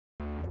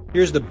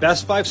Here's the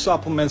best 5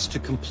 supplements to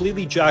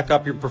completely jack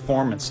up your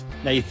performance.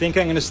 Now you think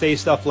I'm going to say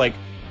stuff like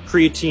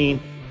creatine,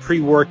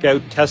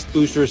 pre-workout, test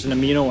boosters, and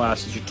amino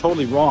acids. You're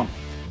totally wrong.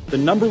 The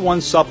number 1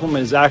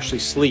 supplement is actually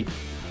sleep.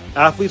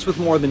 Athletes with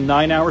more than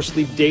 9 hours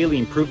sleep daily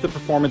improve their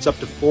performance up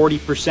to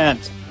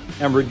 40%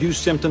 and reduce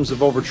symptoms of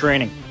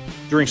overtraining.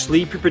 During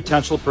sleep, your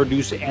potential to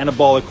produce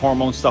anabolic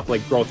hormones, stuff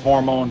like growth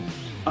hormone,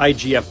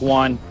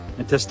 IGF-1,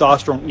 and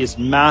testosterone is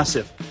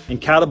massive, and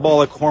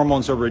catabolic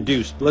hormones are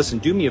reduced. Listen,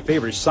 do me a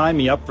favor, sign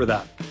me up for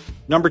that.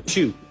 Number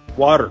 2,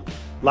 water.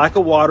 Lack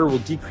of water will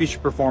decrease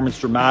your performance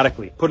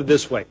dramatically. Put it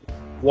this way,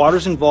 water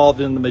is involved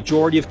in the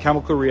majority of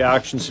chemical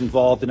reactions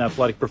involved in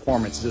athletic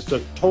performance. It's a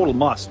total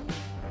must.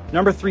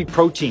 Number 3,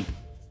 protein,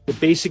 the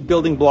basic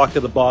building block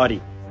of the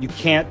body. You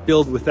can't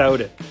build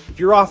without it. If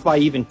you're off by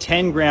even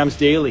 10 grams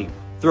daily,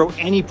 throw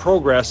any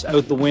progress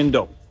out the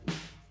window.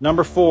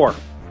 Number 4,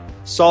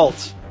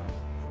 salt.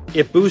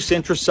 It boosts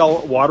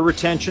intracellular water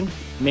retention,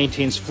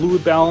 maintains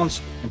fluid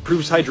balance,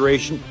 improves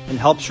hydration, and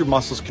helps your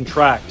muscles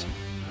contract.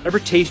 Ever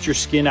taste your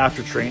skin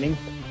after training?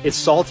 It's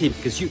salty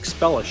because you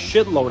expel a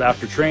shitload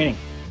after training.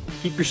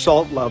 Keep your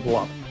salt level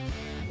up.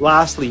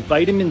 Lastly,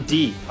 vitamin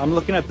D. I'm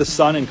looking at the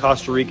sun in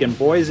Costa Rica, and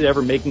boy is it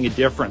ever making a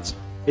difference.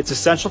 It's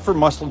essential for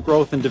muscle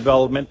growth and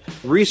development.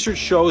 Research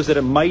shows that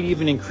it might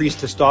even increase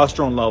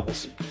testosterone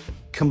levels.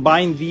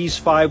 Combine these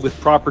 5 with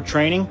proper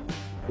training,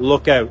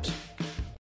 look out.